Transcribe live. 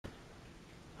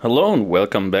Hello and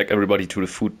welcome back everybody to the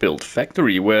Foodbuild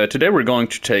factory, where today we're going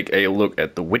to take a look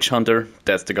at the Witch Hunter.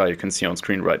 That's the guy you can see on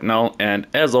screen right now, and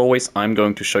as always I'm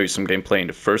going to show you some gameplay in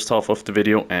the first half of the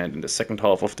video, and in the second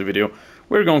half of the video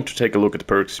we're going to take a look at the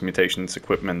perks, mutations,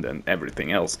 equipment and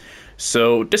everything else.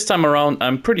 So this time around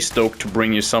I'm pretty stoked to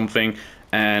bring you something,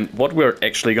 and what we're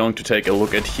actually going to take a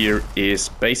look at here is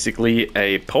basically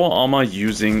a power armor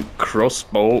using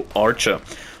crossbow archer.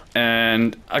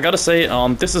 And I gotta say,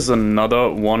 this is another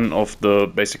one of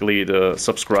basically the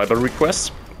subscriber requests,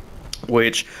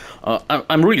 which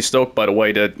I'm really stoked, by the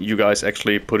way, that you guys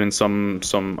actually put in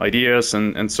some ideas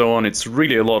and so on. It's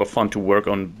really a lot of fun to work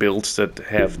on builds that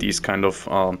have these kind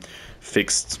of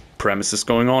fixed premises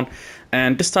going on.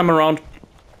 And this time around,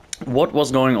 what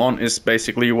was going on is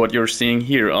basically what you're seeing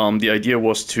here. The idea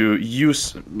was to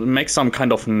make some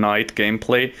kind of night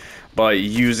gameplay by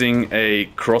using a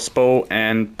crossbow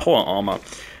and power armor.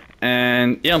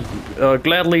 And yeah,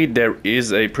 gladly there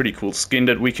is a pretty cool skin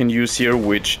that we can use here,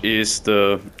 which is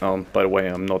the by the way,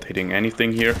 I'm not hitting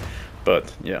anything here,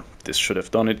 but yeah, this should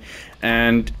have done it.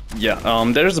 And yeah,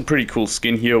 there's a pretty cool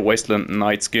skin here, Wasteland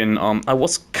Night skin. I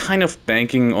was kind of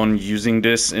banking on using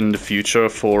this in the future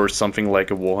for something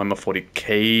like a Warhammer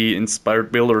 40k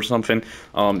inspired build or something,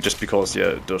 just because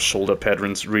yeah, the shoulder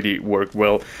patterns really work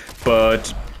well.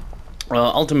 But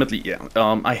ultimately, yeah,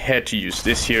 I had to use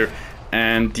this here,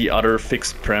 and the other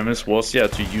fixed premise was, yeah,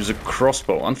 to use a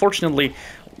crossbow. Unfortunately,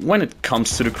 when it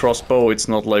comes to the crossbow, it's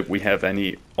not like we have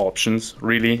any options,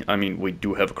 really. I mean, we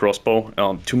do have a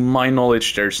crossbow. To my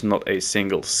knowledge, there's not a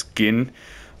single skin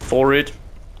for it.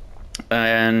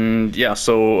 And yeah,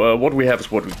 so what we have is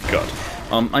what we got.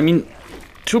 I mean,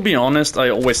 to be honest, I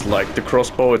always liked the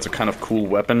crossbow. It's a kind of cool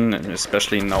weapon,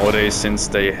 especially nowadays, since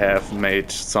they have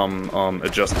made some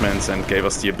adjustments and gave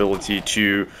us the ability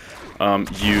to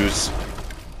use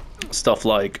stuff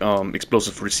like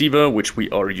explosive receiver, which we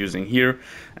are using here.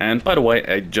 And by the way,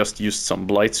 I just used some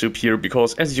blight soup here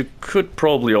because, as you could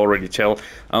probably already tell,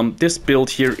 this build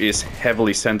here is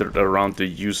heavily centered around the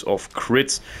use of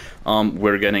crits.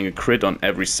 We're getting a crit on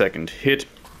every second hit,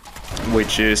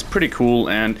 which is pretty cool,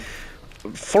 and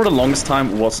for the longest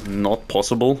time was not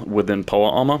possible within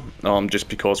power armor, just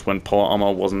because when power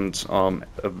armor wasn't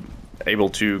able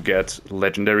to get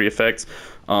legendary effects,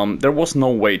 there was no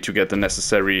way to get the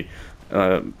necessary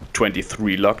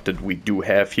 23 luck that we do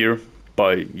have here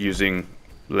by using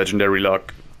legendary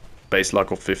luck, base luck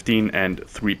of 15 and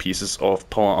 3 pieces of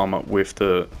power armor with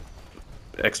the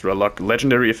extra luck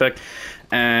legendary effect.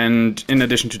 And in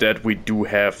addition to that, we do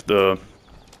have the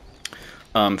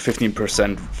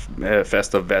 15%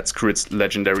 faster VATS crits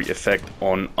legendary effect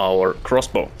on our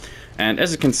crossbow. And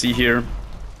as you can see here,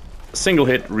 single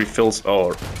hit refills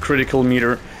our critical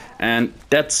meter, and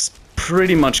that's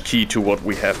pretty much key to what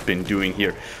we have been doing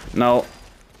here. Now,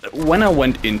 when I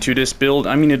went into this build,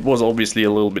 I mean, it was obviously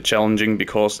a little bit challenging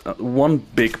because one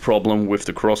big problem with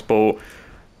the crossbow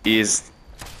is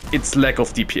its lack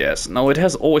of DPS. Now, it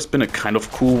has always been a kind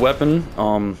of cool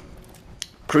weapon,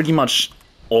 pretty much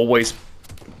always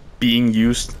being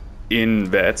used in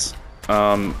VATS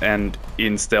and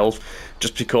in stealth,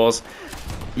 just because,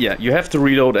 yeah, you have to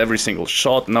reload every single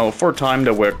shot. Now, for a time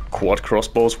there were quad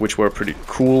crossbows, which were pretty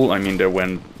cool. I mean, they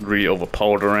weren't really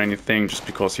overpowered or anything, just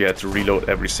because you had to reload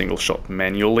every single shot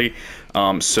manually.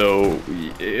 So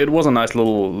it was a nice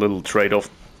little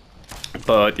trade-off.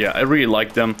 But yeah, I really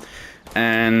liked them,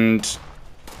 and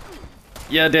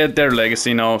yeah, they're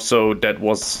legacy now, so that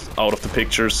was out of the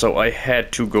picture. So I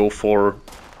had to go for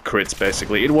crits,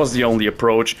 basically. It was the only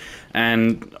approach,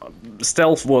 and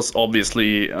stealth was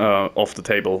obviously off the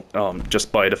table,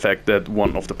 just by the fact that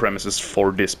one of the premises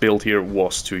for this build here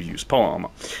was to use power armor.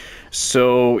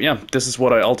 So yeah, this is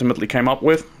what I ultimately came up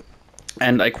with,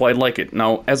 and I quite like it.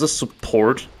 Now, as a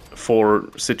support for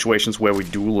situations where we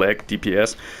do lack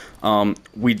DPS,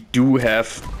 we do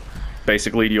have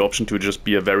basically the option to just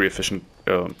be a very efficient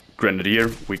grenadier.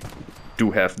 We do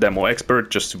have demo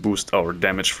expert just to boost our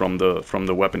damage from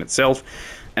the weapon itself,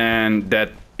 and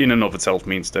that in and of itself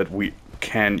means that we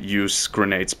can use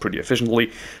grenades pretty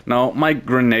efficiently. Now, my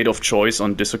grenade of choice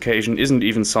on this occasion isn't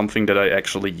even something that I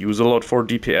actually use a lot for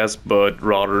DPS, but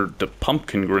rather the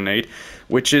pumpkin grenade,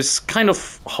 which is kind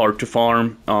of hard to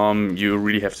farm. You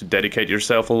really have to dedicate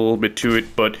yourself a little bit to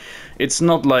it, but it's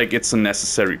not like it's a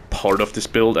necessary part of this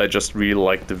build. I just really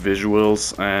like the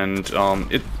visuals, and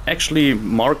it actually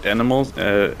marked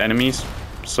enemies,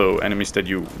 so enemies that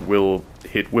you will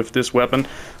hit with this weapon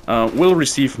will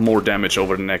receive more damage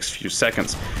over the next few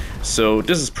seconds. So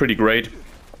this is pretty great.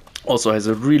 Also has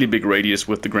a really big radius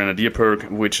with the Grenadier perk,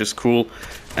 which is cool.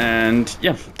 And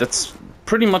yeah, that's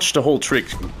pretty much the whole trick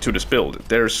to this build.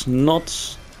 There's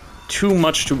not too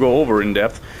much to go over in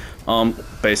depth.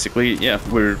 Basically, yeah,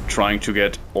 we're trying to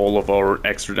get all of our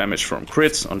extra damage from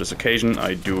crits. On this occasion,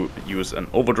 I do use an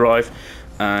overdrive,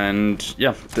 and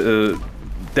yeah, the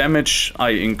damage I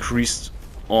increased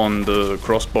on the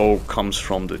crossbow comes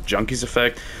from the Junkies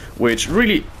effect, which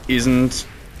really isn't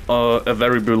a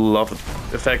very beloved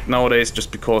effect nowadays,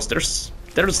 just because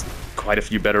there's quite a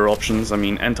few better options. I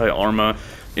mean, anti-armor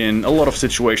in a lot of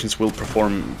situations will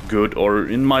perform good, or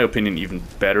in my opinion even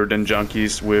better than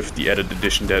Junkies, with the added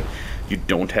addition that you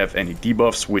don't have any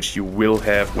debuffs, which you will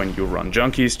have when you run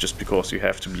Junkies, just because you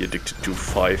have to be addicted to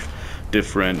five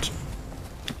different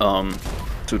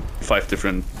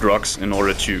drugs in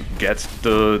order to get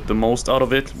the most out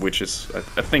of it, which is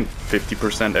I think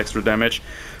 50% extra damage.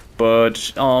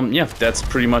 But yeah, that's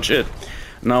pretty much it.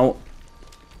 Now,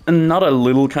 another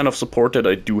little kind of support that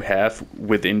I do have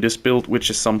within this build, which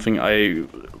is something I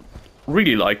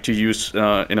really like to use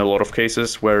in a lot of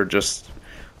cases, where just,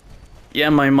 yeah,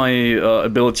 my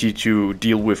ability to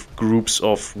deal with groups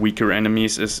of weaker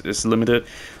enemies is limited,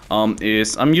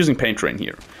 is I'm using Paint Rain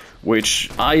here, which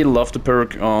I love the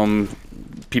perk.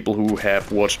 People who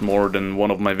have watched more than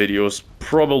one of my videos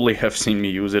probably have seen me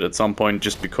use it at some point,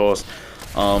 just because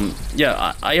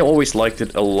yeah, I always liked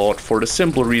it a lot, for the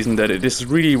simple reason that it is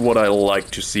really what I like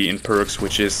to see in perks,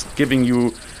 which is giving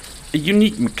you a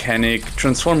unique mechanic,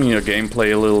 transforming your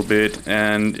gameplay a little bit,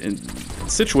 and in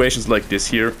situations like this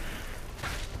here,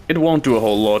 it won't do a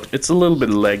whole lot. It's a little bit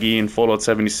laggy in Fallout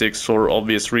 76 for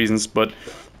obvious reasons, but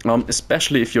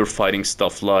especially if you're fighting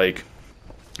stuff like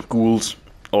ghouls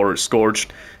or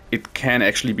Scourged, it can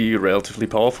actually be relatively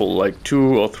powerful. Like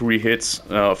 2 or 3 hits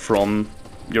from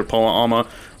your power armor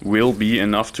will be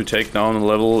enough to take down a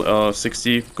level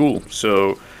 60 ghoul.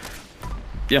 So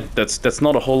yeah, that's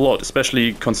not a whole lot,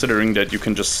 especially considering that you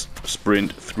can just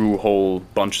sprint through whole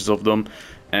bunches of them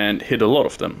and hit a lot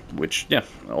of them, which, yeah,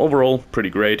 overall pretty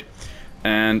great.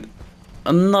 And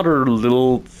another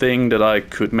little thing that I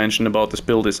could mention about this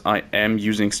build is I am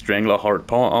using Strangler hard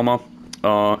power armor.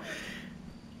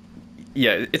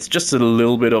 Yeah, it's just a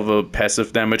little bit of a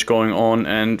passive damage going on,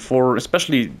 and for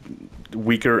especially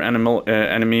weaker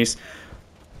enemies,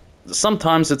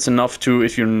 sometimes it's enough to,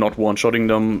 if you're not one-shotting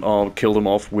them, kill them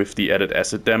off with the added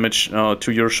acid damage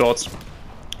to your shots,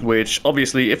 which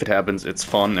obviously, if it happens, it's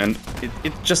fun, and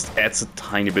it just adds a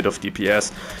tiny bit of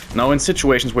DPS. Now, in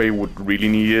situations where you would really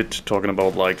need it, talking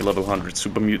about like level 100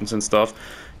 super mutants and stuff,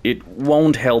 it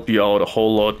won't help you out a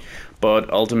whole lot, but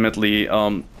ultimately,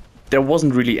 there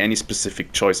wasn't really any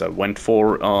specific choice I went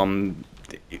for.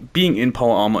 Being in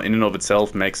power armor in and of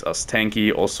itself makes us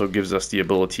tanky, also gives us the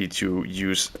ability to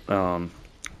use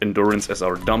endurance as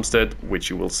our dump stat, which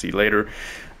you will see later.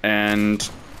 And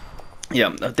yeah,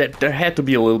 there had to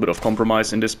be a little bit of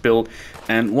compromise in this build,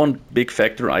 and one big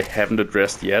factor I haven't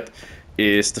addressed yet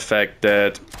is the fact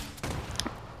that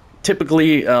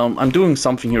typically I'm doing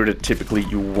something here that typically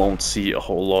you won't see a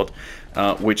whole lot,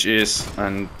 which is,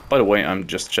 and by the way, I'm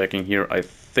just checking here, I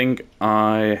think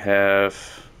I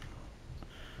have...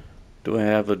 Do I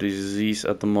have a disease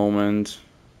at the moment?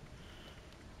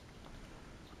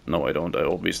 No, I don't.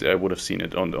 Obviously, I would have seen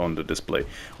it on the display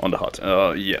on the HUD.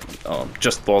 Yeah,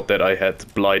 just thought that I had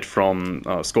Blight from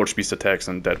Scorch Beast attacks,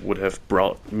 and that would have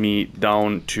brought me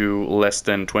down to less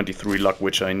than 23 luck,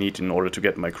 which I need in order to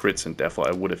get my crits, and therefore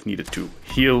I would have needed to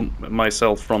heal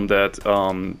myself from that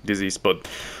disease, but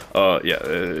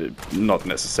yeah, not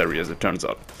necessary as it turns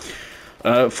out.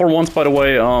 For once, by the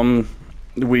way,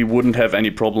 we wouldn't have any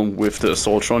problem with the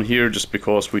Assaultron here, just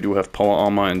because we do have power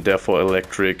armor and therefore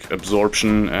electric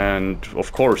absorption, and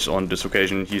of course on this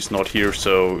occasion he's not here,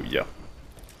 so yeah.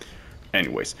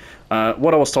 Anyways,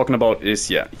 what I was talking about is,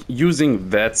 yeah, using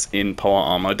VATS in power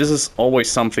armor. This is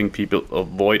always something people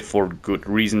avoid for good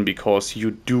reason, because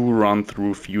you do run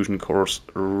through fusion cores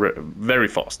very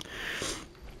fast.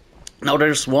 Now,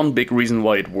 there's one big reason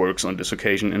why it works on this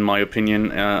occasion, in my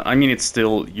opinion. I mean, it's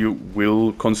still, you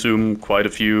will consume quite a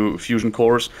few fusion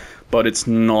cores, but it's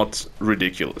not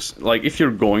ridiculous. Like, if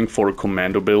you're going for a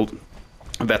commando build,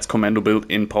 that's commando build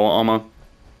in power armor,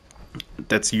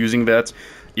 that's using that,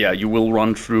 yeah, you will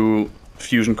run through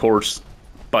fusion cores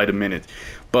by the minute.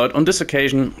 But on this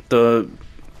occasion, the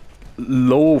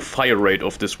low fire rate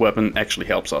of this weapon actually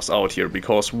helps us out here,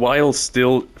 because while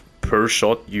still per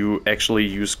shot you actually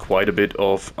use quite a bit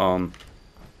of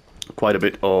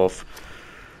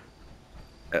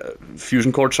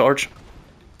fusion core charge,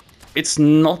 it's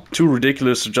not too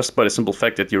ridiculous just by the simple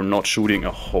fact that you're not shooting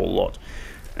a whole lot.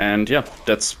 And yeah,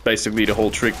 that's basically the whole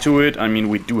trick to it. I mean,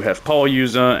 we do have power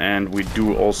user and we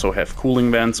do also have cooling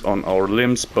vents on our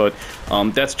limbs, but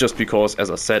that's just because,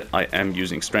 as I said, I am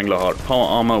using Strangleheart power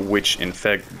armor, which in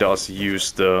fact does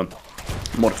use the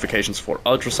modifications for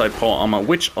ultraside power armor,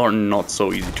 which are not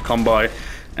so easy to come by,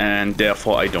 and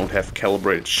therefore I don't have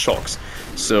calibrated shocks.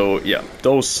 So yeah,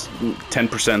 those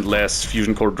 10% less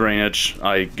fusion core drainage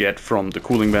I get from the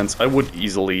cooling vents, I would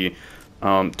easily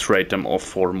trade them off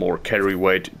for more carry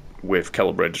weight with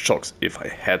calibrated shocks if I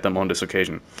had them on this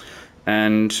occasion.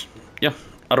 And yeah,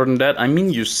 other than that, I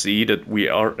mean, you see that we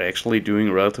are actually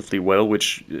doing relatively well,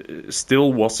 which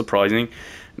still was surprising.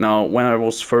 Now, when I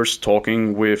was first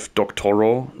talking with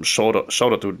Doctoro, shout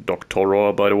out to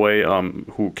Doctoro, by the way,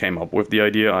 who came up with the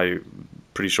idea. I'm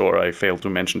pretty sure I failed to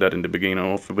mention that in the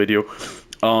beginning of the video.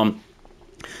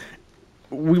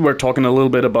 We were talking a little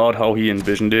bit about how he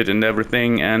envisioned it and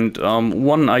everything, and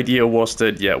one idea was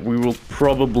that, yeah, we will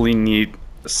probably need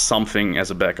something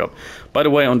as a backup. By the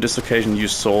way, on this occasion you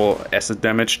saw acid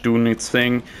damage doing its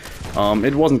thing.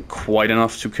 It wasn't quite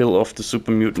enough to kill off the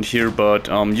super mutant here, but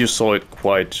you saw it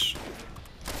quite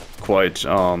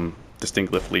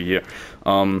distinctively here.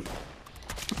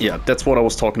 Yeah, that's what I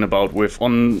was talking about with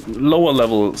on lower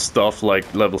level stuff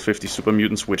like level 50 super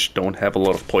mutants, which don't have a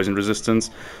lot of poison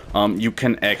resistance. You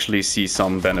can actually see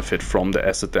some benefit from the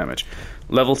acid damage.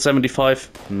 Level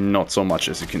 75, not so much,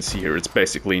 as you can see here. It's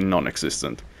basically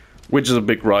non-existent, which is a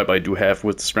big gripe I do have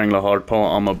with Strangleheart power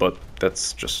armor, but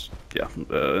that's just, yeah,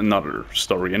 another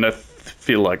story, and I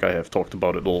feel like I have talked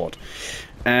about it a lot.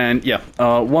 And yeah,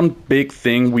 one big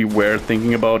thing we were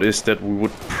thinking about is that we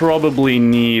would probably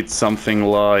need something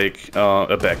like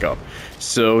a backup.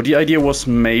 So the idea was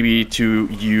maybe to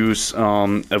use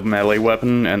a melee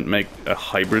weapon and make a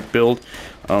hybrid build.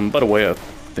 By the way, I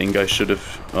think I should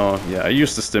have, yeah, I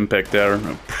used the stim pack there.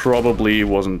 Probably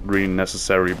wasn't really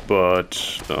necessary,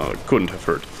 but couldn't have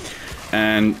hurt.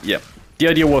 And yeah, the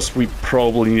idea was we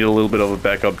probably need a little bit of a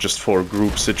backup just for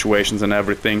group situations and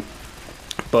everything.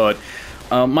 But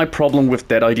my problem with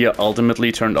that idea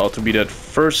ultimately turned out to be that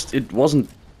first, it wasn't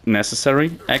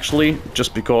necessary, actually,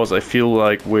 just because I feel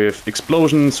like with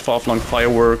explosions, far-flung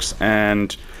fireworks,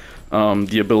 and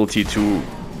the ability to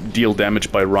deal damage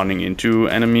by running into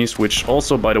enemies, which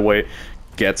also, by the way,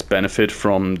 gets benefit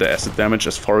from the acid damage,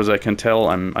 as far as I can tell.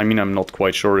 I mean, I'm not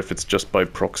quite sure if it's just by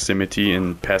proximity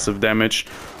and passive damage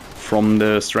from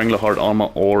the Strangleheart armor,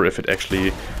 or if it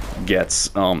actually gets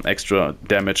extra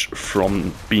damage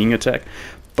from being attacked.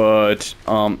 But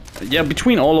yeah,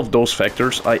 between all of those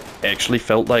factors, I actually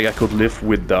felt like I could live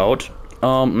without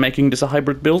making this a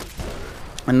hybrid build.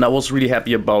 And I was really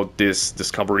happy about this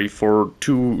discovery for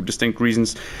two distinct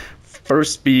reasons.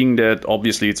 First being that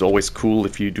obviously it's always cool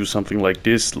if you do something like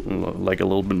this, like a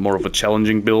little bit more of a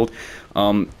challenging build.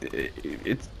 And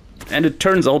it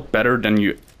turns out better than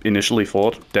you initially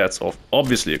thought. That's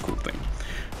obviously a cool thing.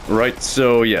 Right,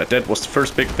 so yeah, that was the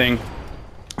first big thing.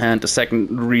 And the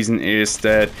second reason is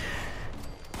that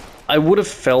I would have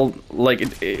felt like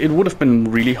it would have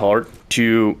been really hard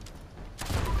to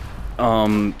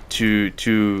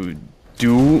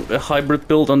do a hybrid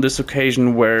build on this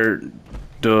occasion where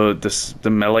the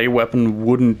melee weapon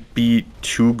wouldn't be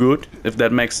too good, if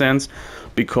that makes sense,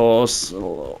 because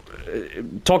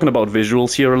talking about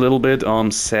visuals here a little bit,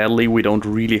 sadly we don't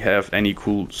really have any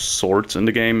cool swords in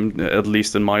the game, at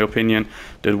least in my opinion,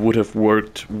 that would have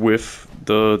worked with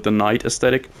the knight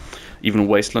aesthetic, even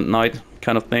Wasteland Knight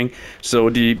kind of thing. So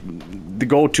the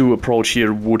go-to approach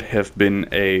here would have been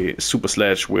a Super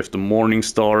Sledge with the Morning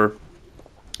Star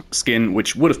skin,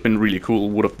 which would have been really cool,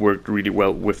 would have worked really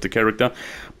well with the character.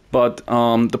 But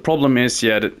the problem is,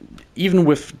 yeah, that even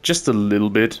with just a little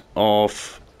bit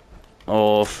of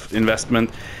investment,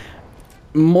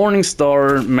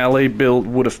 Morningstar melee build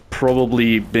would have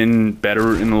probably been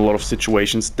better in a lot of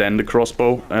situations than the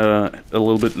crossbow, a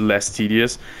little bit less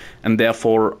tedious, and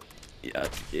therefore,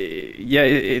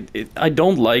 yeah, I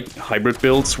don't like hybrid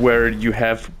builds where you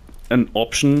have an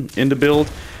option in the build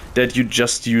that you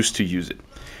just use to use it.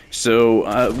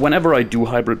 So whenever I do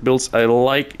hybrid builds, I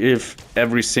like if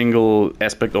every single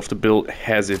aspect of the build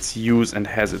has its use and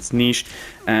has its niche.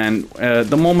 And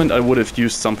the moment I would have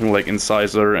used something like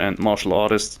Incisor and Martial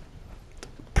Artist,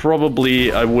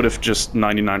 probably I would have just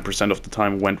 99% of the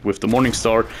time went with the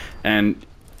Morningstar and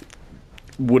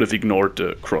would have ignored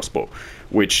the crossbow,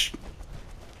 which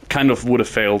kind of would have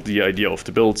failed the idea of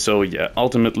the build. So yeah,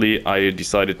 ultimately I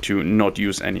decided to not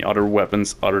use any other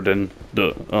weapons other than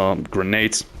the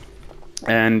grenades.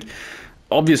 And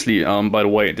obviously, by the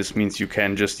way, this means you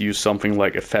can just use something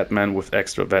like a Fat Man with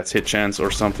extra VATS hit chance or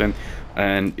something.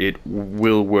 and it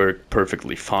will work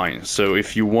perfectly fine. So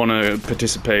if you want to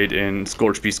participate in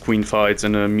Scorch Beast Queen fights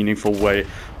in a meaningful way,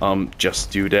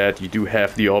 just do that. You do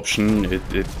have the option.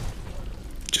 It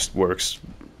just works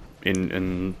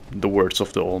in the words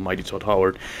of the almighty Todd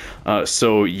Howard.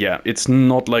 So yeah, it's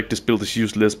not like this build is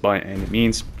useless by any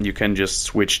means. You can just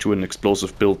switch to an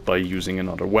explosive build by using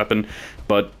another weapon,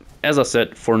 but as I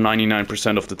said, for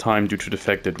 99% of the time, due to the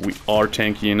fact that we are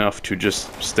tanky enough to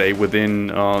just stay within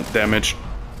damage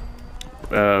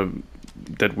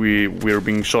that we're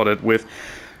being shot at with,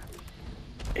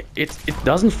 it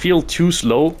doesn't feel too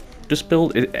slow, this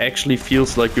build. It actually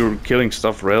feels like you're killing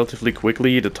stuff relatively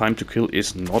quickly. The time to kill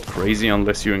is not crazy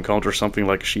unless you encounter something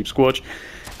like a sheep squatch.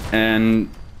 And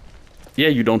yeah,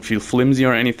 you don't feel flimsy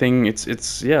or anything.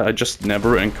 It's yeah, I just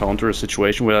never encounter a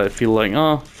situation where I feel like,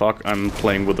 oh fuck, I'm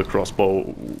playing with a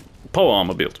crossbow power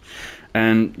armor build.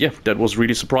 And yeah, that was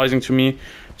really surprising to me.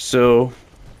 So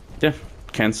yeah,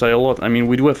 can't say a lot. I mean,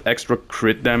 we do have extra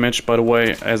crit damage, by the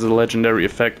way, as a legendary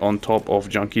effect on top of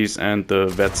Junkies and the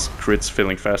Vet's crits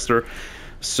filling faster.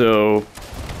 So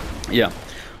yeah,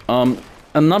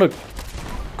 another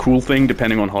cool thing,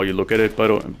 depending on how you look at it,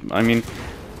 but I mean,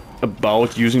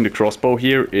 about using the crossbow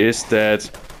here is that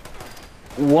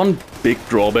one big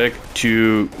drawback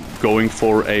to going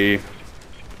for a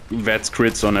Vet's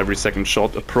crits on every second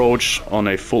shot approach on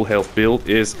a full health build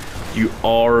is you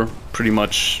are pretty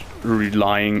much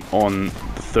relying on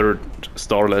the 3rd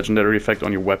star legendary effect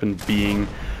on your weapon being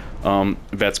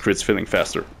Vet's crits filling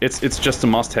faster. It's just a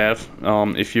must-have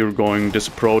if you're going this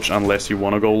approach, unless you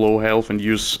want to go low health and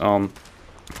use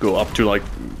go up to like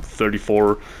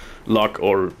 34 luck,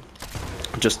 or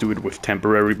just do it with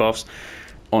temporary buffs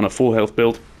on a full health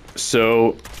build.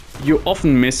 So you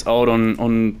often miss out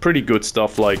on pretty good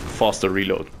stuff like faster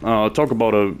reload. Talk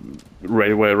about a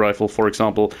railway rifle, for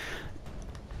example.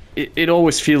 It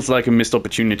always feels like a missed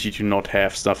opportunity to not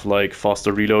have stuff like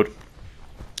faster reload.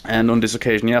 And on this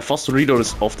occasion, yeah, faster reload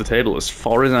is off the table. As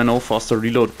far as I know, faster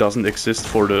reload doesn't exist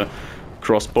for the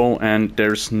crossbow, and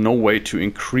there's no way to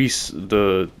increase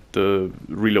the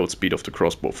reload speed of the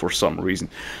crossbow for some reason.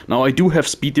 Now, I do have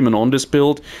speed demon on this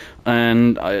build,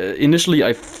 and initially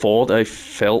I thought I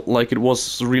felt like it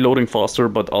was reloading faster,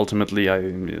 but ultimately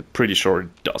I'm pretty sure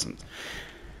it doesn't.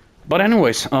 But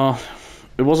anyways,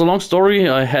 it was a long story.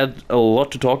 I had a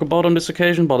lot to talk about on this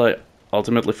occasion, but I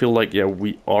ultimately feel like, yeah,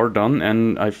 we are done,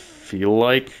 and I feel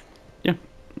like, yeah,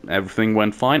 everything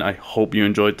went fine. I hope you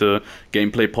enjoyed the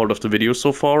gameplay part of the video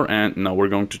so far, and now we're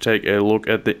going to take a look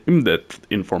at the in-depth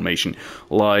information,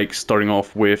 like starting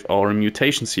off with our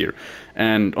mutations here.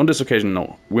 And on this occasion,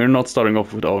 no, we're not starting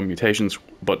off with our mutations,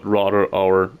 but rather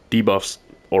our debuffs,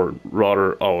 or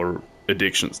rather our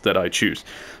addictions that I choose.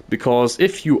 Because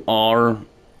if you are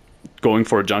going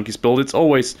for a Junkies build, it's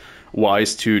always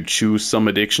wise to choose some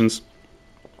addictions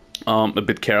a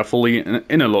bit carefully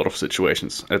in a lot of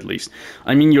situations, at least.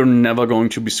 I mean, you're never going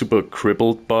to be super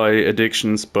crippled by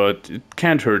addictions, but it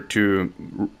can't hurt to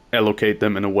allocate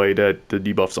them in a way that the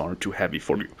debuffs aren't too heavy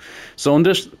for you. So on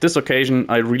this occasion,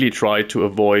 I really tried to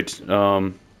avoid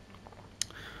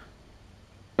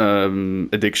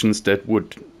addictions that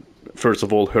would, first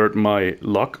of all, hurt my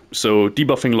luck. So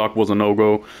debuffing luck was a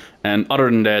no-go, and other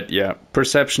than that, yeah,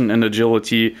 perception and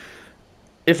agility,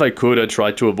 if I could, I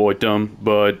tried to avoid them,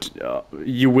 but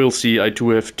you will see I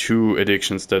do have 2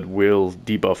 addictions that will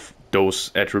debuff those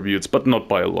attributes, but not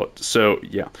by a lot. So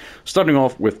yeah, starting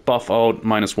off with buff out,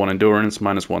 -1 endurance,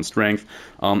 -1 strength.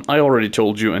 I already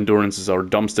told you endurance is our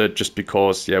dump stat, just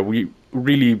because, yeah, we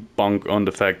really bunk on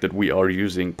the fact that we are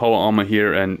using power armor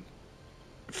here, and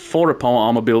for a power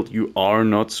armor build, you are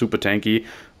not super tanky,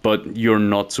 but you're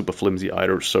not super flimsy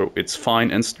either, so it's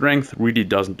fine. And strength really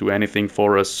doesn't do anything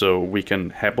for us, so we can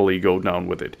happily go down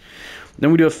with it.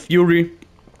 Then we do have fury,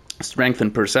 strength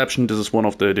and perception. This is one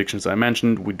of the addictions I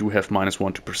mentioned. We do have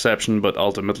 -1 to perception, but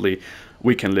ultimately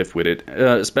we can live with it,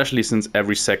 especially since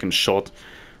every second shot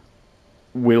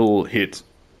will hit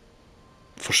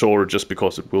for sure, just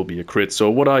because it will be a crit.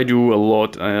 So what I do a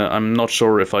lot, I'm not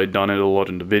sure if I've done it a lot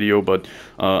in the video, but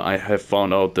I have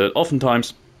found out that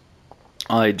oftentimes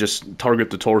I just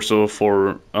target the torso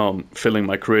for filling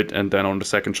my crit, and then on the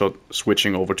second shot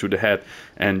switching over to the head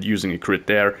and using a crit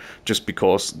there, just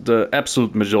because the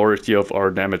absolute majority of our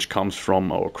damage comes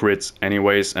from our crits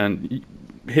anyways, and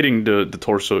hitting the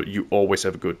torso, you always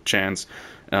have a good chance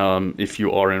if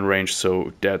you are in range,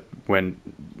 so that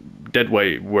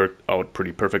way worked out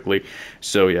pretty perfectly.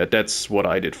 So yeah, that's what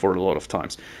I did for a lot of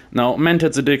times. Now,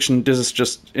 Manted's addiction, this is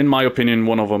just, in my opinion,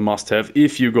 one of a must-have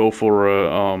if you go for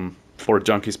a for a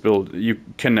Junkies build, you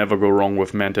can never go wrong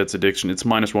with Mantad's Addiction. It's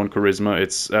 -1 Charisma.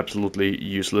 It's absolutely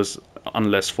useless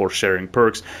unless for sharing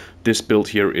perks. This build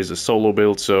here is a solo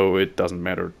build, so it doesn't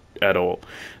matter at all.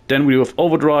 Then we have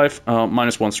Overdrive,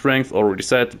 -1 Strength, already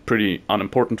said, pretty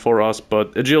unimportant for us,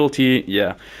 but Agility,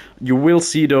 yeah. You will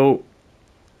see though,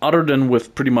 other than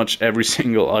with pretty much every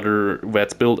single other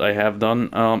VETS build I have done,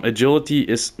 Agility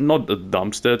is not a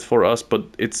dump stat for us, but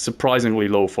it's surprisingly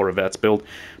low for a VETS build.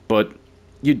 But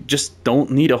you just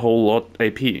don't need a whole lot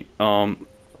AP.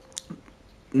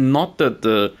 Not that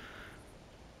the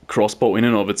crossbow in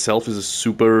and of itself is a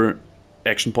super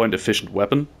action point efficient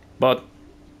weapon, but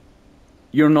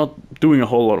you're not doing a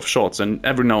whole lot of shots, and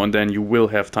every now and then you will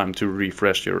have time to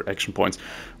refresh your action points,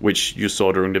 which you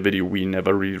saw during the video. We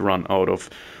never really ran out of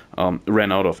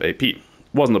AP.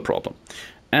 Wasn't a problem.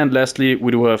 And lastly,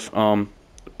 we do have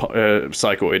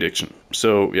Psycho Addiction.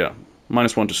 So yeah,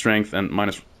 -1 to strength and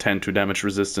 -10 to damage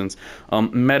resistance.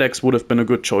 Med-X would have been a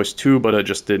good choice too, but I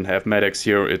just didn't have Med-X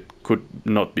here. It could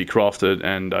not be crafted,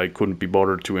 and I couldn't be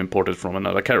bothered to import it from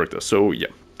another character. So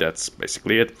yeah, that's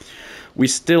basically it. We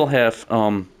still have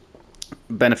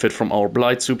benefit from our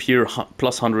Blight Soup here,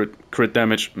 +100 crit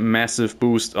damage, massive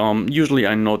boost. Usually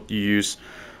I not use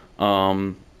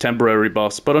temporary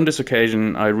buffs, but on this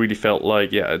occasion I really felt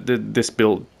like, yeah, this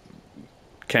build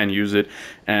can use it.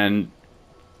 And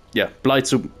yeah, Blight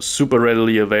Soup super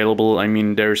readily available. I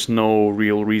mean, there's no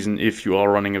real reason if you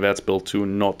are running a VETS build to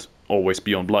not always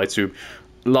be on Blight Soup.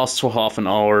 Lasts for half an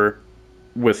hour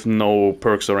with no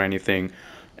perks or anything,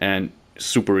 and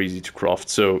super easy to craft.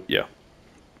 So yeah,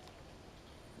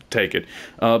 take it.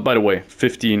 By the way,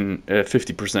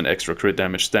 50% extra crit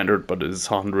damage standard, but it is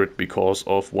 100 because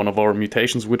of one of our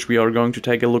mutations, which we are going to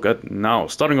take a look at now.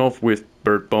 Starting off with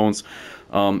Bird Bones.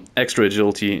 Extra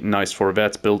agility, nice for a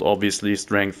VETS build, obviously.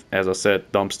 Strength, as I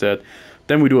said, dump stat.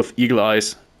 Then we do have Eagle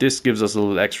Eyes. This gives us a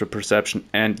little extra perception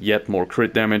and yet more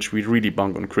crit damage. We really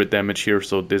bunk on crit damage here,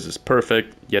 so this is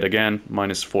perfect. Yet again,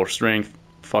 -4 strength,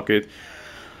 fuck it.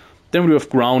 Then we do have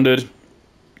Grounded,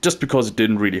 just because it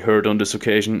didn't really hurt on this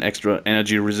occasion. Extra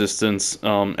energy resistance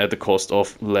at the cost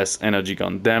of less energy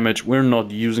gun damage. We're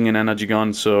not using an energy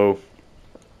gun, so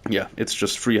yeah, it's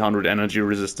just 300 energy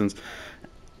resistance.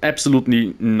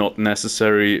 Absolutely not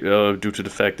necessary due to the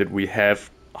fact that we have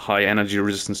high energy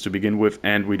resistance to begin with,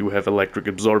 and we do have electric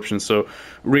absorption, so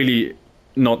really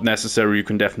not necessary. You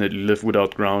can definitely live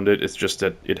without Grounded. It's just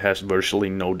that it has virtually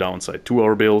no downside to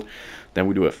our build. Then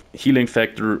we do have Healing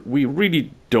Factor. We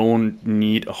really don't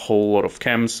need a whole lot of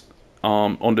chems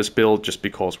on this build, just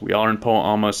because we are in power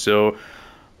armor, so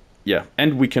yeah,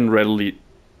 and we can readily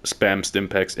spam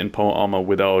Stimpaks in power armor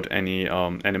without any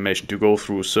animation to go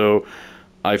through, so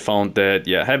I found that,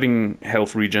 yeah, having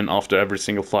health regen after every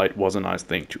single fight was a nice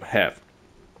thing to have.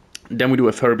 Then we do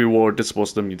have Herbivore. This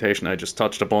was the mutation I just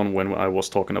touched upon when I was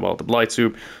talking about the Blight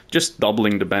Soup, just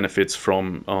doubling the benefits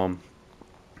from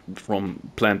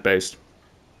plant-based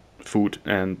food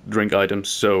and drink items.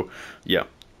 So yeah,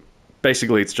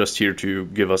 basically it's just here to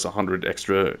give us 100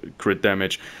 extra crit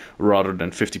damage rather than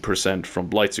 50% from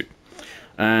Blight Soup.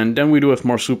 And then we do have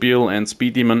Marsupial and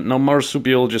Speed Demon. Now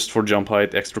Marsupial just for jump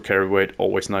height, extra carry weight,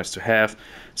 always nice to have.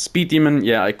 Speed Demon,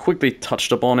 yeah, I quickly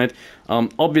touched upon it.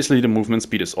 Obviously the movement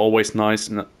speed is always nice,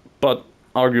 but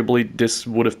arguably this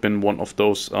would have been one of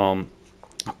those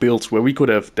builds where we could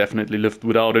have definitely lived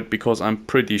without it, because I'm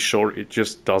pretty sure it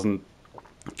just doesn't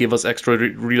give us extra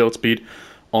reload speed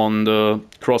on the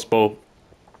crossbow.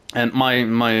 And my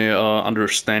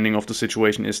understanding of the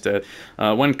situation is that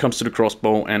when it comes to the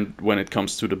crossbow and when it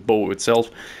comes to the bow itself,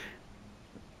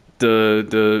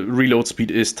 the reload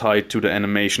speed is tied to the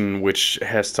animation, which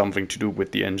has something to do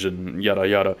with the engine, yada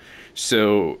yada.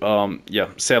 So yeah,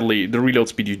 sadly the reload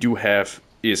speed you do have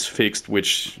is fixed,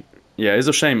 which yeah is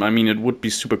a shame. I mean, it would be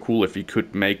super cool if we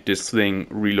could make this thing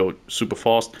reload super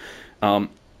fast.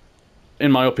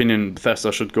 In my opinion,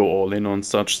 Bethesda should go all in on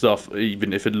such stuff,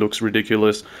 even if it looks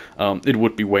ridiculous. It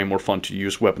would be way more fun to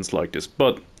use weapons like this.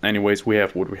 But anyways, we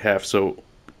have what we have, so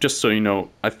just so you know,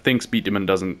 I think Speed Demon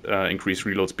doesn't increase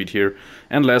reload speed here.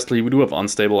 And lastly, we do have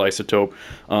Unstable Isotope.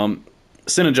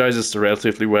 Synergizes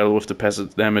relatively well with the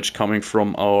passive damage coming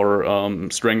from our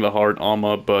Strangler Heart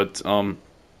armor, but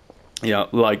yeah,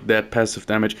 like that passive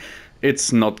damage,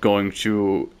 it's not going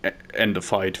to end the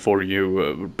fight for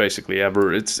you, basically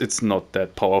ever. It's not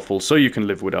that powerful, so you can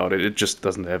live without it. It just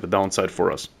doesn't have a downside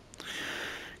for us.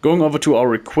 Going over to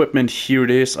our equipment, here it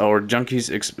is, our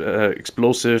Junkies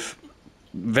explosive,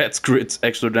 VETS crits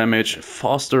extra damage,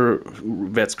 faster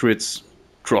VETS crits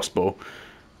crossbow.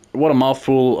 what a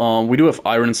mouthful. We do have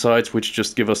iron sights, which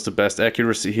just give us the best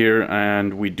accuracy here,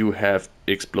 and we do have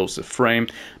explosive frame.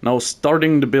 Now,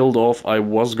 starting the build off, I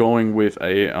was going with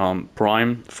a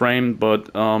prime frame, but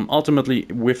ultimately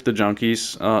with the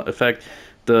junkies effect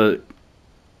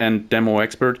and demo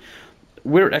expert,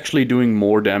 we're actually doing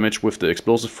more damage with the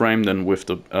explosive frame than with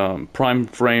the prime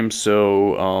frame,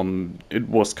 so it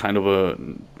was kind of a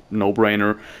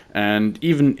no-brainer. And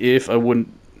even if I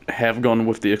wouldn't have gone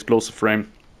with the explosive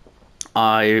frame,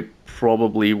 I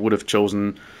probably would have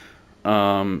chosen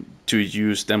to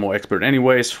use Demo Expert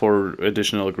anyways for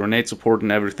additional grenade support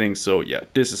and everything. So yeah,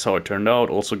 this is how it turned out.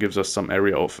 Also gives us some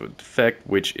area of effect,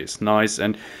 which is nice.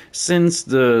 And since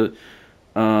the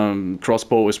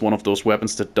crossbow is one of those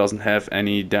weapons that doesn't have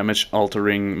any damage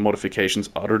altering modifications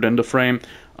other than the frame,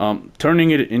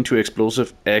 turning it into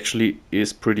explosive actually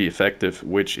is pretty effective,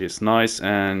 which is nice.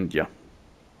 And yeah,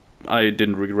 I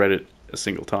didn't regret it a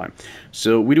single time.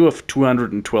 So we do have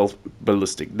 212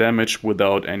 ballistic damage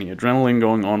without any adrenaline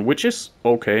going on, which is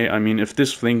okay. I mean, if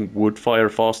this thing would fire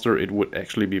faster, it would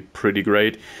actually be pretty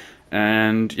great.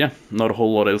 And yeah, not a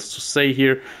whole lot else to say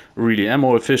here. Really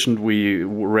ammo efficient. We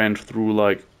ran through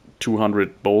like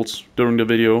 200 bolts during the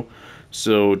video,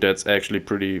 so that's actually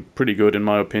pretty good in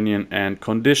my opinion. And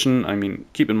condition, I mean,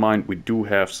 keep in mind we do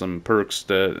have some perks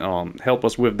that help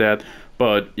us with that.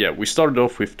 But yeah, we started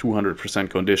off with 200%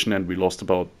 condition and we lost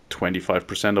about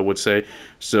 25%, I would say.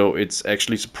 So it's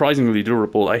actually surprisingly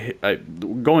durable. I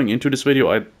going into this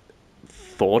video, I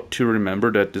thought to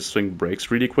remember that this thing breaks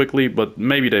really quickly, but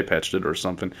maybe they patched it or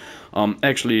something.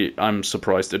 Actually, I'm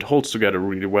surprised. It holds together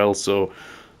really well. So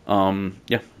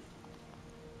yeah,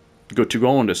 good to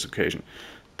go on this occasion.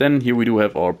 Then here we do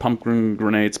have our pumpkin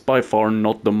grenades, by far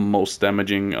not the most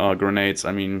damaging grenades.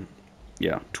 I mean,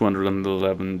 yeah,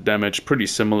 211 damage, pretty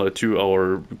similar to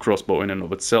our crossbow in and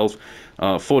of itself.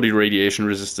 40 radiation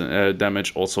resistant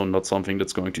damage, also not something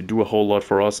that's going to do a whole lot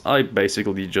for us. I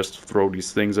basically just throw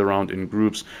these things around in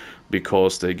groups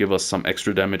because they give us some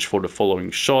extra damage for the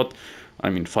following shot. I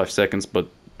mean 5 seconds, but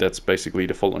that's basically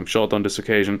the following shot on this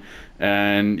occasion.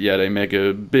 And yeah, they make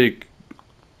a big...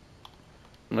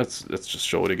 Let's just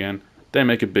show it again. They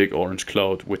make a big orange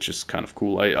cloud, which is kind of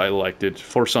cool. I liked it.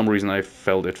 For some reason, I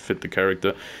felt it fit the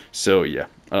character. So yeah.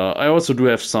 I also do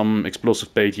have some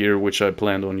explosive bait here, which I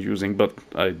planned on using, but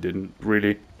I didn't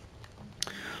really.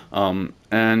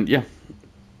 And yeah.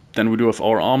 Then we do have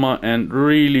our armor, and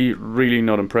really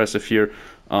not impressive here.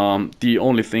 The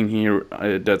only thing here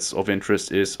that's of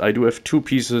interest is I do have 2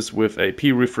 pieces with a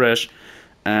P refresh,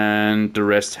 and the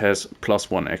rest has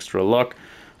 +1 extra luck.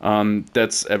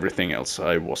 That's everything else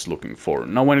I was looking for.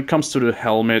 Now, when it comes to the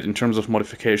helmet, in terms of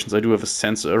modifications, I do have a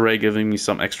sensor array giving me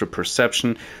some extra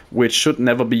perception, which should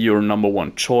never be your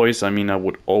 #1 choice. I mean, I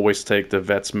would always take the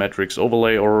VETS metrics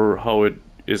overlay, or how it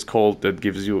is called, that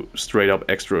gives you straight up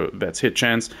extra VETS hit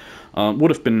chance. Would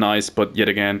have been nice, but yet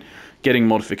again, getting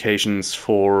modifications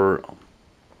for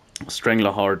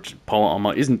Stranglerheart power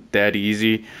armor isn't that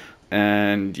easy.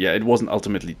 And yeah, it wasn't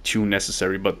ultimately too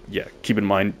necessary, but yeah, keep in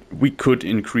mind we could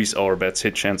increase our VETS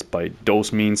hit chance by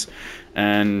those means.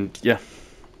 And yeah,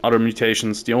 other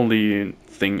mutations, the only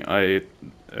thing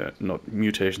not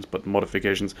mutations but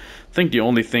modifications, I think the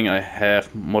only thing I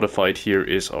have modified here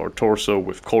is our torso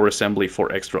with core assembly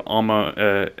for extra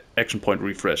armor action point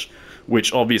refresh,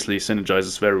 which obviously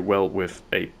synergizes very well with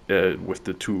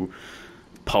the 2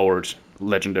 powered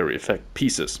legendary effect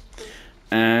pieces.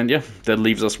 And yeah, that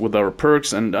leaves us with our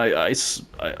perks. And I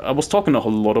was talking a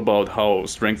whole lot about how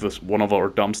strength is one of our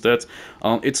dumb stats.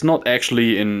 It's not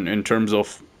actually in terms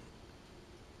of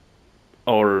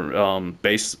our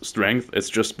base strength. It's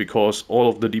just because all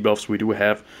of the debuffs we do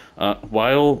have,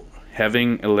 while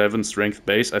having 11 strength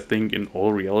base, I think in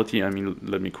all reality, I mean,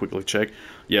 let me quickly check.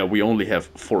 Yeah, we only have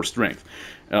 4 strength.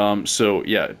 So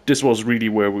yeah, this was really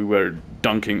where we were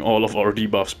dunking all of our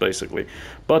debuffs basically.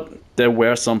 But there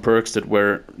were some perks that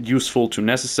were useful to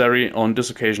necessary. On this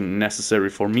occasion, necessary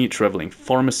for me, traveling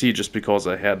pharmacy, just because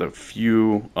I had a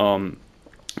few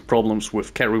problems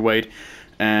with carry weight.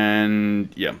 And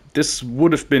yeah, this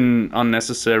would have been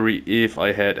unnecessary if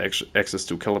I had access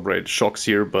to calibrated shocks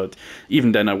here, but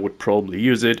even then I would probably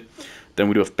use it. Then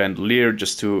we do have bandolier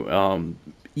just to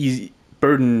ease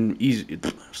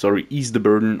the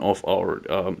burden of our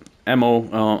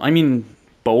ammo. I mean,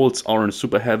 bolts aren't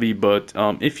super heavy, but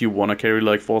if you want to carry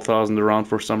like 4,000 around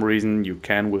for some reason, you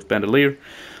can with bandolier.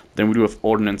 Then we do have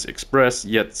Ordnance Express,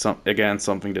 yet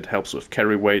something that helps with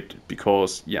carry weight,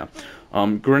 because yeah,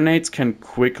 grenades can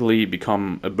quickly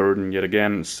become a burden yet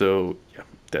again, so yeah,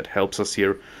 that helps us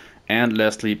here. And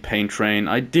lastly, Pain Train.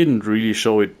 I didn't really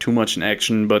show it too much in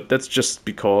action, but that's just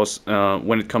because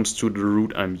when it comes to the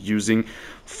route I'm using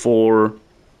for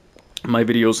my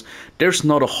videos, there's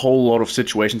not a whole lot of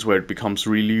situations where it becomes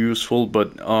really useful,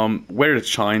 but where it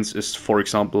shines is, for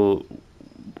example,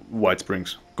 White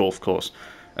Springs golf course,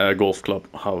 golf club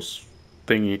house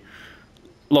thingy.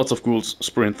 Lots of ghouls,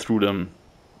 sprint through them,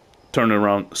 turn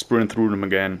around, sprint through them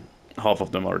again. Half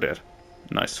of them are dead.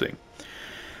 Nice thing.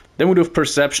 Then we do have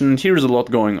Perception. Here's a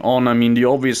lot going on. I mean, the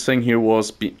obvious thing here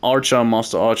was Archer,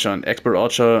 Master Archer, and Expert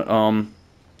Archer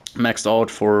maxed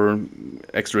out for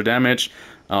extra damage.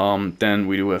 Then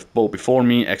we do have Bow Before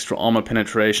Me, extra armor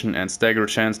penetration, and stagger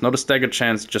chance. Not a stagger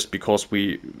chance just because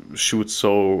we shoot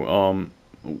so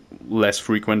less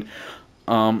frequent.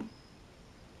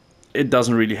 It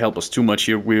doesn't really help us too much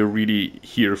here. We're really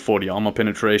here for the armor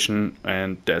penetration,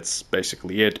 and that's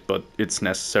basically it, but it's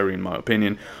necessary in my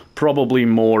opinion. Probably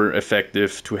more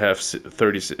effective to have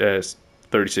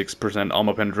 36%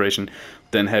 armor penetration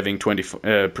than having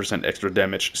 20% extra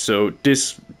damage. So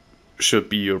this should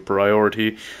be your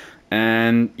priority.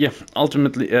 And yeah,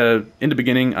 ultimately, in the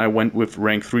beginning I went with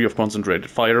rank 3 of Concentrated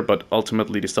Fire, but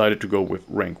ultimately decided to go with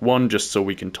rank 1 just so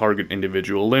we can target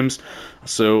individual limbs.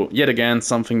 So yet again,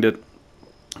 something that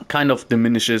kind of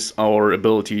diminishes our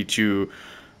ability to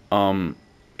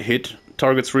hit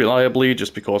targets reliably,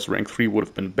 just because rank 3 would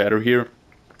have been better here.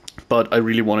 But I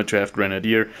really wanted to have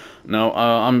Grenadier. Now,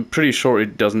 I'm pretty sure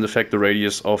it doesn't affect the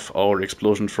radius of our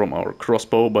explosion from our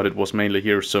crossbow, but it was mainly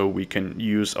here so we can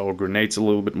use our grenades a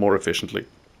little bit more efficiently.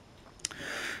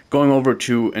 Going over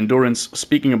to Endurance,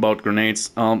 speaking about grenades,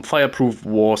 Fireproof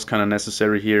was kind of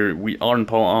necessary here. We are in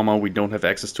power armor, we don't have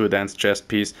access to a advanced chest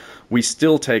piece. We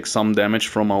still take some damage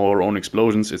from our own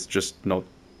explosions, it's just not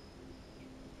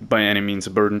by any means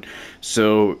a burden.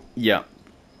 So yeah,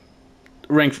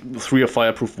 rank 3 of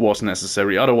Fireproof was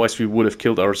necessary, otherwise we would have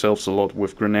killed ourselves a lot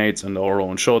with grenades and our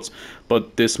own shots,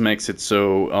 but this makes it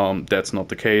so that's not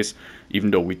the case,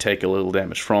 even though we take a little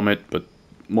damage from it, but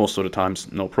most of the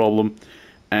times no problem.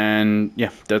 And yeah,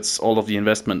 that's all of the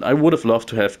investment. I would have loved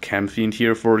to have Chem Fiend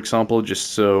here, for example,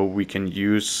 just so we can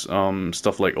use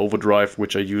stuff like Overdrive,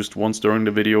 which I used once during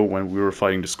the video when we were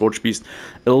fighting the Scorch Beast,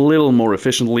 a little more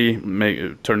efficiently,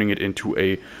 turning it into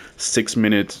a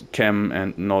 6-minute chem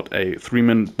and not a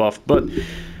 3-minute buff. But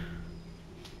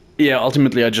yeah,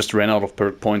 ultimately I just ran out of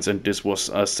perk points, and this was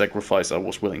a sacrifice I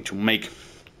was willing to make.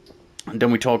 And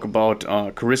then we talk about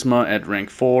Charisma at rank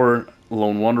 4,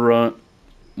 Lone Wanderer.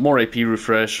 More AP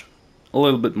refresh, a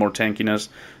little bit more tankiness.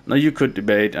 Now you could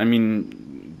debate, I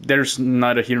mean, there's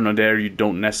neither here nor there. You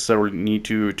don't necessarily need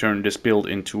to turn this build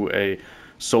into a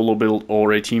solo build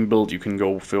or a team build. You can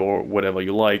go for whatever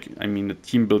you like. I mean, the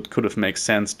team build could have made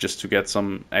sense just to get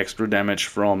some extra damage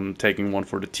from taking one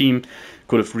for the team.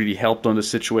 Could have really helped on the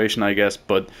situation, I guess,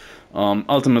 but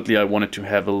ultimately I wanted to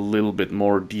have a little bit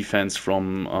more defense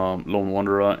from Lone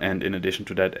Wanderer, and in addition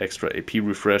to that, extra AP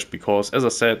refresh, because as I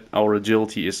said, our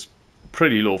agility is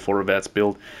pretty low for a VATS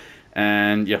build.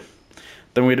 And yeah,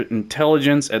 then we had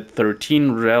Intelligence at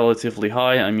 13, relatively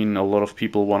high. I mean, a lot of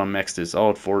people want to max this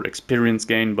out for experience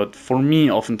gain, but for me,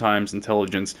 oftentimes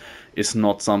Intelligence is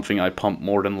not something I pump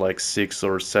more than like 6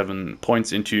 or 7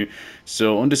 points into.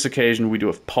 So on this occasion, we do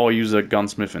have Power User,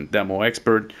 Gunsmith, and Demo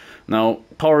Expert. Now,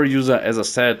 Power User, as I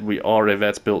said, we are a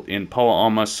VATS build in power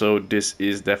armor, so this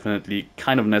is definitely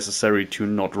kind of necessary to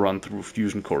not run through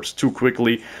fusion cores too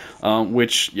quickly,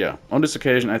 which, yeah, on this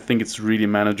occasion I think it's really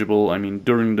manageable. I mean,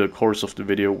 during the course of the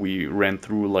video we ran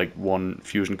through like 1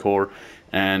 fusion core,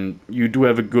 and you do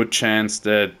have a good chance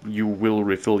that you will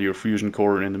refill your fusion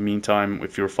core in the meantime.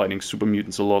 If you're fighting super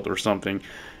mutants a lot or something,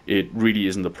 it really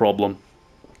isn't a problem.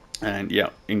 And yeah,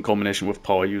 in combination with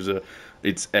Power User,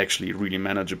 it's actually really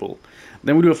manageable.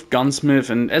 Then we do have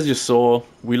Gunsmith, and as you saw,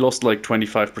 we lost like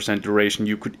 25% duration.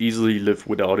 You could easily live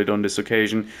without it on this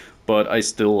occasion, but I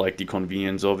still like the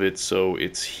convenience of it, so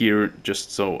it's here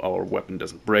just so our weapon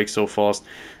doesn't break so fast.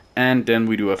 And then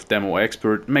we do have Demo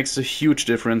Expert. Makes a huge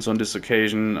difference on this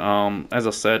occasion. As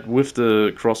I said, with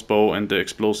the crossbow and the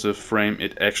explosive frame,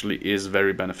 it actually is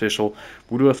very beneficial.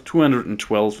 We do have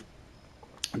 212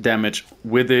 damage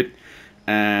with it,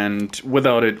 and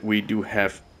without it we do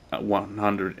have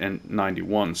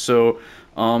 191. So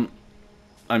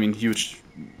I mean, huge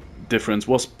difference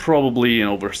was probably an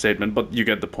overstatement, but you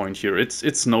get the point here.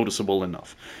 It's noticeable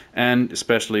enough, and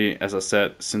especially, as I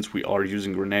said, since we are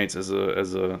using grenades as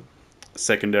a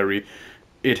secondary,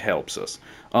 it helps us.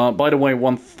 By the way,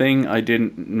 one thing I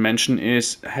didn't mention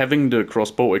is having the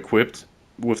crossbow equipped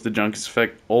with the Junkies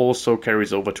effect also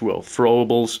carries over to our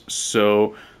throwables.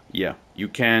 So yeah, you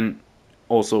can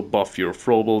also buff your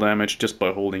throwable damage just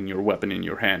by holding your weapon in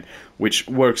your hand, which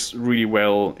works really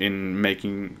well in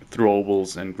making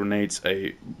throwables and grenades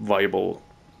a viable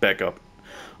backup.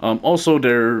 Also,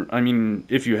 I mean,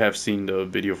 if you have seen the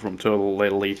video from Turtle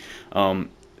lately,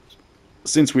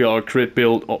 since we are a crit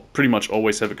build, pretty much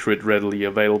always have a crit readily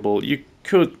available, you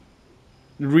could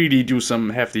really do some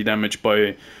hefty damage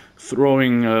by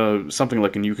throwing something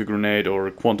like a nuke grenade or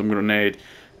a quantum grenade,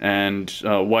 and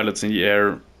while it's in the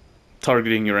air,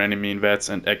 targeting your enemy in VATS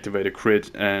and activate a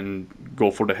crit and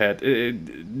go for the head.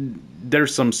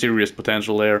 There's some serious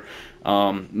potential there.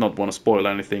 Not want to spoil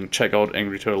anything. Check out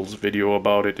Angry Turtle's video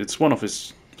about it. It's one of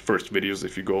his first videos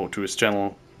if you go to his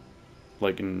channel,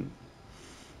 like in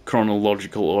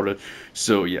chronological order.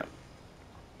 So yeah,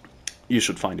 you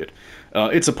should find it.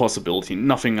 It's a possibility.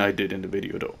 Nothing I did in the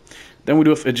video though. Then we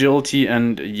do have agility,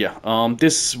 and yeah,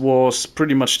 this was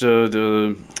pretty much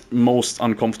the most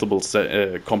uncomfortable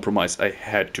compromise I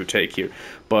had to take here.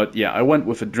 But yeah, I went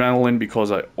with adrenaline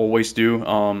because I always do.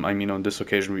 I mean, on this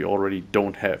occasion we already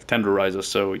don't have tenderizer,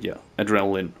 so yeah,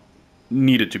 adrenaline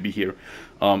needed to be here.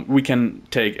 We can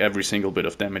take every single bit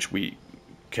of damage we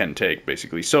can take,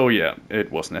 basically. So yeah,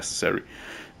 it was necessary.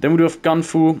 Then we do have Gun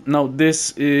Fu. Now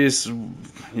this is,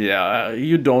 yeah,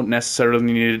 you don't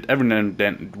necessarily need it. Every now and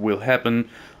then it will happen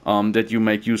that you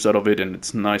make use out of it, and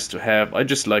it's nice to have. I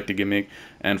just like the gimmick,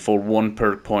 and for 1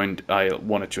 perk point I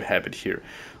wanted to have it here.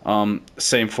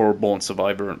 Same for Born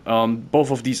Survivor.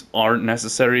 Both of these aren't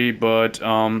necessary, but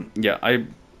yeah,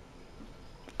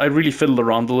 I really fiddled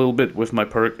around a little bit with my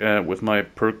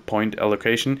perk point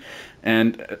allocation,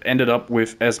 and ended up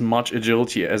with as much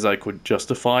agility as I could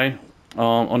justify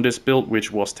on this build,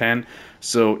 which was 10.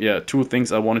 So yeah, 2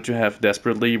 things I wanted to have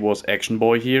desperately was Action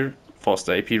Boy here,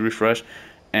 faster AP refresh,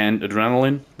 and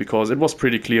adrenaline, because it was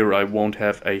pretty clear I won't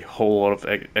have a whole lot of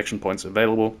action points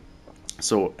available.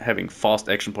 So having fast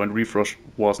action point refresh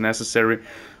was necessary.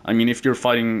 I mean, if you're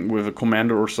fighting with a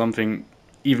commander or something,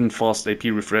 even fast AP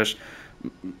refresh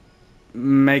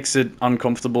makes it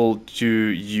uncomfortable to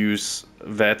use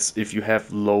VATS if you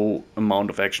have low amount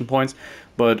of action points.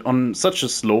 But on such a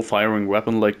slow firing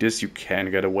weapon like this, you can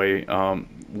get away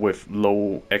with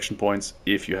low action points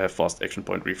if you have fast action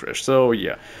point refresh. So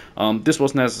yeah, this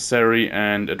was necessary,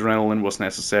 and adrenaline was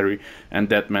necessary, and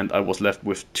that meant I was left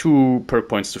with 2 perk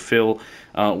points to fill,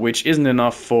 which isn't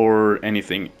enough for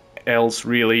anything else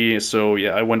really. So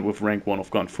yeah, I went with rank 1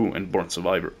 of Gun Fu and Born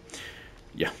Survivor.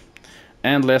 Yeah.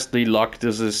 And lastly, luck.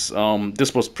 This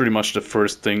was pretty much the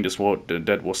first thing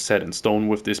that was set in stone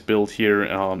with this build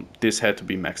here. This had to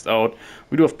be maxed out.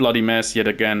 We do have Bloody Mess, yet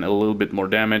again a little bit more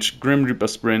damage. Grim Reaper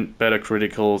Sprint, better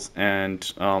criticals,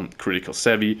 and critical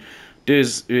savvy.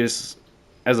 This is,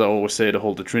 as I always say, the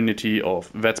Holy Trinity of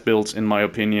VATS builds in my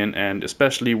opinion, and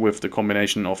especially with the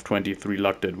combination of 23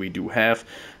 luck that we do have,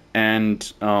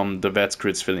 and the VATS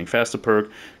crits filling faster perk.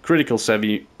 Critical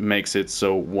savvy makes it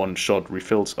so 1 shot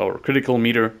refills our critical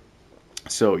meter.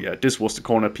 So yeah, this was the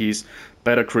corner piece.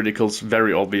 Better criticals,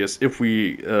 very obvious. If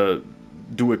we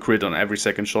do a crit on every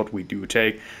 2nd shot we do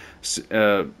take,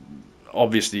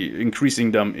 obviously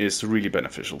increasing them is really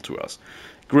beneficial to us.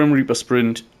 Grim Reaper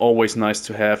Sprint, always nice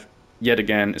to have. Yet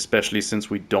again, especially since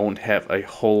we don't have a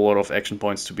whole lot of action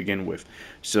points to begin with.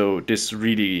 So this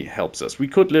really helps us. We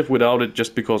could live without it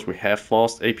just because we have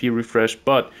fast AP refresh,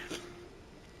 but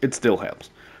it still helps.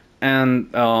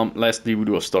 And lastly, we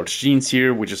do have Starch Genes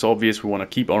here, which is obvious. We want to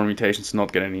keep our mutations,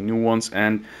 not get any new ones.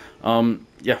 And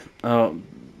yeah,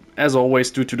 as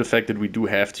always, due to the fact that we do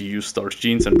have to use Starch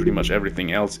Genes and pretty much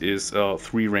everything else is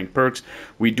 3 rank perks,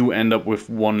 we do end up with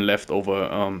 1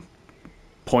 leftover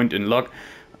point in luck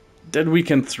that we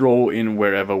can throw in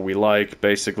wherever we like,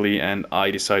 basically, and I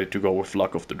decided to go with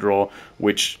Luck of the Draw,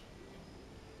 which,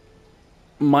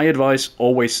 my advice,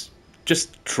 always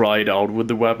just try it out with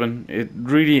the weapon. It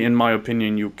really, in my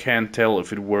opinion, you can't tell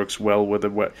if it works well with the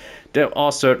weapon. There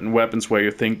are certain weapons where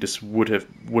you think this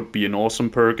would be an awesome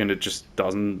perk, and it just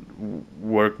doesn't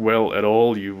work well at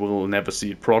all. You will never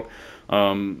see it proc.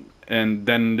 And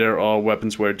then there are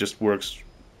weapons where it just works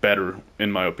better,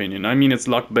 in my opinion. I mean, it's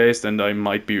luck based and I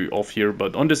might be off here,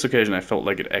 but on this occasion I felt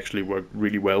like it actually worked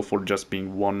really well for just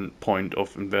being 1 point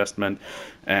of investment.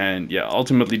 And yeah,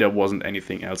 ultimately there wasn't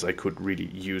anything else I could really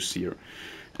use here.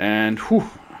 And whew,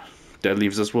 that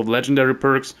leaves us with legendary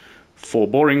perks, 4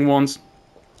 boring ones: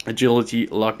 agility,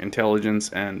 luck, intelligence,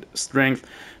 and strength.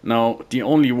 Now the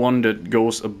only one that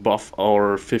goes above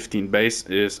our 15 base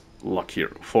is luck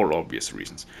here, for obvious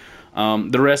reasons.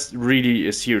 The rest really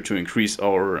is here to increase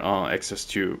our access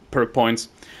to perk points.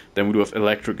 Then we do have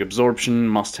Electric Absorption,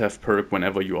 must-have perk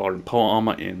whenever you are in power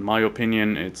armor. In my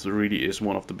opinion, it really is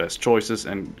one of the best choices,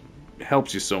 and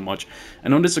helps you so much.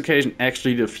 And on this occasion,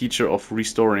 actually, the feature of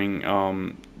restoring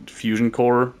fusion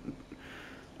core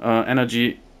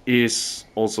energy is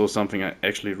also something I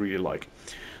actually really like.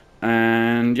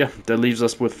 And yeah, that leaves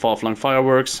us with Far-Flung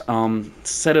Fireworks.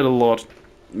 Said it a lot,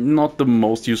 not the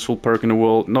most useful perk in the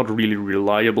world, not really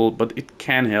reliable, but it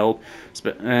can help.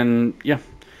 And yeah,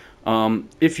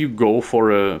 if you go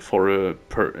for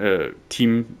a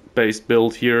team-based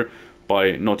build here,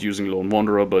 by not using Lone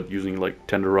Wanderer but using like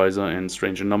Tenderizer and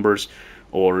Stranger Numbers,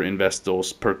 or invest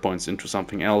those perk points into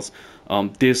something else,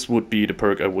 this would be the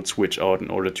perk I would switch out in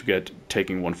order to get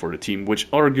taking one for the team,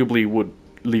 which arguably would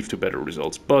lead to better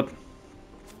results. But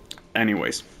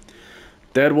anyways,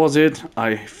 that was it.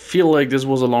 I feel like this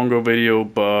was a longer video,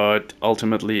 but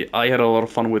ultimately I had a lot of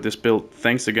fun with this build.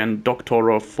 Thanks again,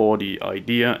 Doctora, for the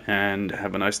idea, and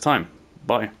have a nice time.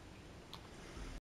 Bye.